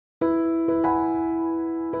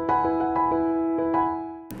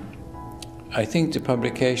I think the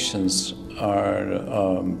publications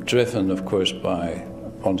are driven, of course, by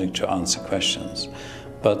wanting to answer questions,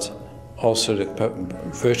 but also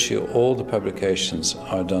virtually all the publications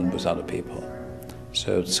are done with other people.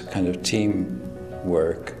 So it's a kind of team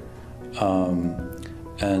work,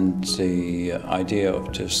 and the idea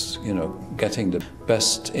of just, you know, getting the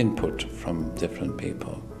best input from different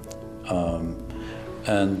people.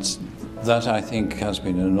 And that, I think, has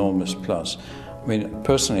been an enormous plus. I mean,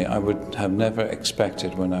 personally, I would have never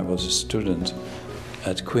expected when I was a student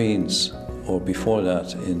at Queen's, or before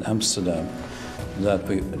that in Amsterdam,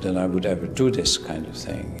 that I would ever do this kind of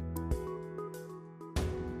thing.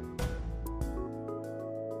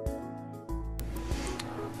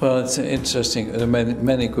 Well, it's interesting. There are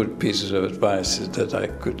many good pieces of advice that I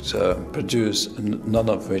could produce, none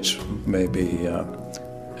of which may be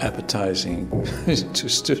appetizing to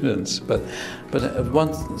students. But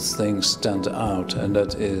one thing stands out, and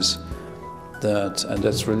that is that, and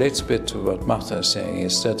that relates a bit to what Magda is saying,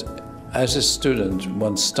 is that as a student,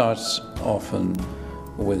 one starts often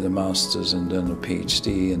with a master's and then a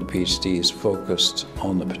PhD, and the PhD is focused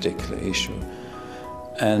on a particular issue.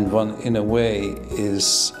 And one, in a way,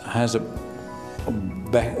 has a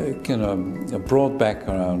broad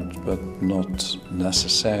background, but not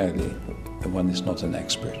necessarily, one is not an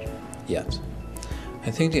expert yet.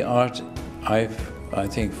 I think the art, I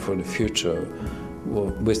think for the future,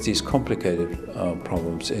 with these complicated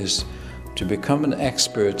problems, is to become an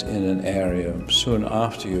expert in an area soon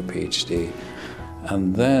after your PhD,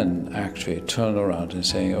 and then actually turn around and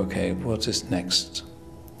say, okay, what is next?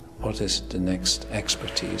 What is the next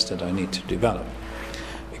expertise that I need to develop?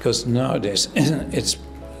 Because nowadays it's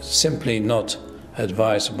simply not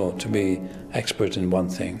advisable to be expert in one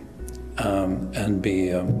thing and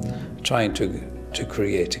be trying to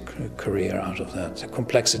create a career out of that. The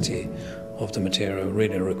complexity of the material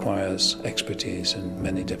really requires expertise in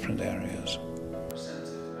many different areas.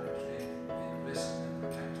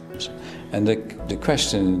 And the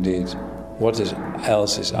question indeed, what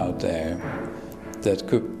else is out there that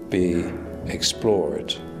could be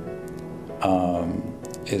explored,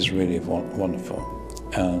 is really wonderful,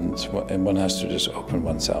 and one has to just open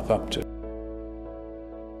oneself up to it.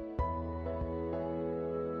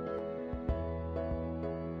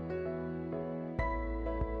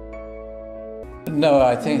 No,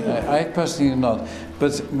 I think I personally not.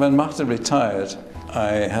 But when Magda retired,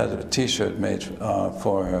 I had a T-shirt made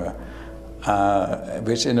for her,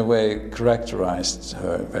 which in a way characterized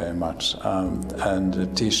her very much. And the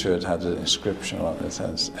T-shirt had an inscription on it,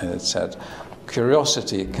 and it said,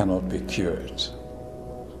 "Curiosity cannot be cured."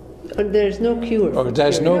 There's no cure. Or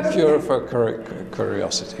there's no cure for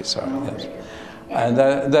curiosity. Sorry. Yes. And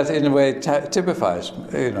that in a way typifies,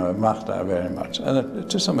 you know, Magda very much, and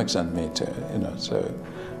to some extent me too. You know, so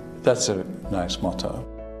that's a nice motto.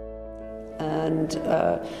 And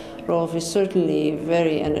Rolf is certainly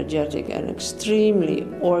very energetic and extremely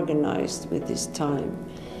organized with his time.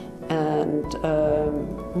 And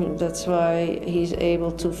that's why he's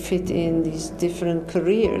able to fit in these different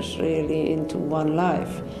careers really into one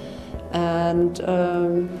life. And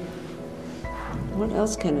what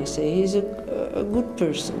else can I say? He's a good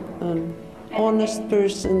person, an honest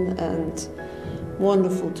person, and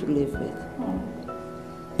wonderful to live with.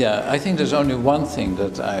 Yeah, I think there's only one thing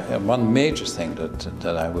one major thing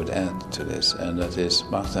that I would add to this, and that is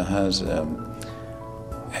Magda has a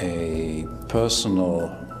personal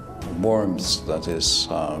warmth that is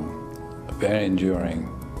very enduring.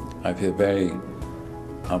 I feel very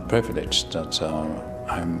privileged that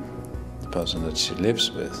I'm the person that she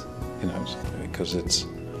lives with, you know, because it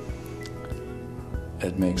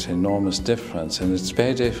makes an enormous difference, and it's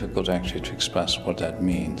very difficult actually to express what that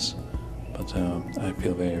means. But I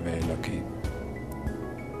feel very, very lucky.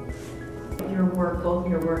 Your work, both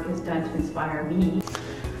your work has done to inspire me.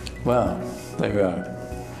 Well, there we are.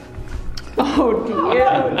 Oh dear,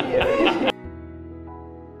 oh dear.